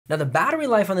Now the battery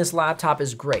life on this laptop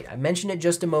is great. I mentioned it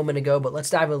just a moment ago, but let's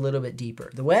dive a little bit deeper.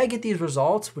 The way I get these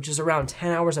results, which is around 10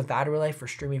 hours of battery life for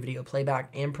streaming video playback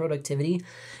and productivity,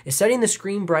 is setting the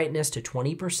screen brightness to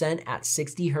 20% at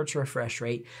 60 Hertz refresh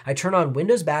rate. I turn on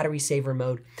Windows battery saver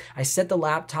mode. I set the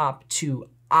laptop to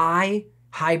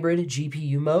hybrid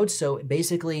GPU mode. So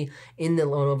basically in the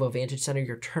Lenovo Vantage Center,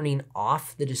 you're turning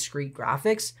off the discrete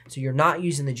graphics. So you're not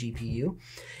using the GPU.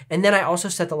 And then I also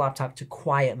set the laptop to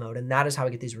quiet mode, and that is how I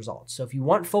get these results. So if you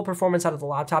want full performance out of the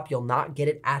laptop, you'll not get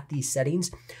it at these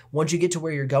settings. Once you get to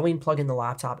where you're going, plug in the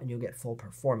laptop and you'll get full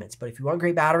performance. But if you want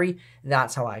great battery,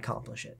 that's how I accomplish it.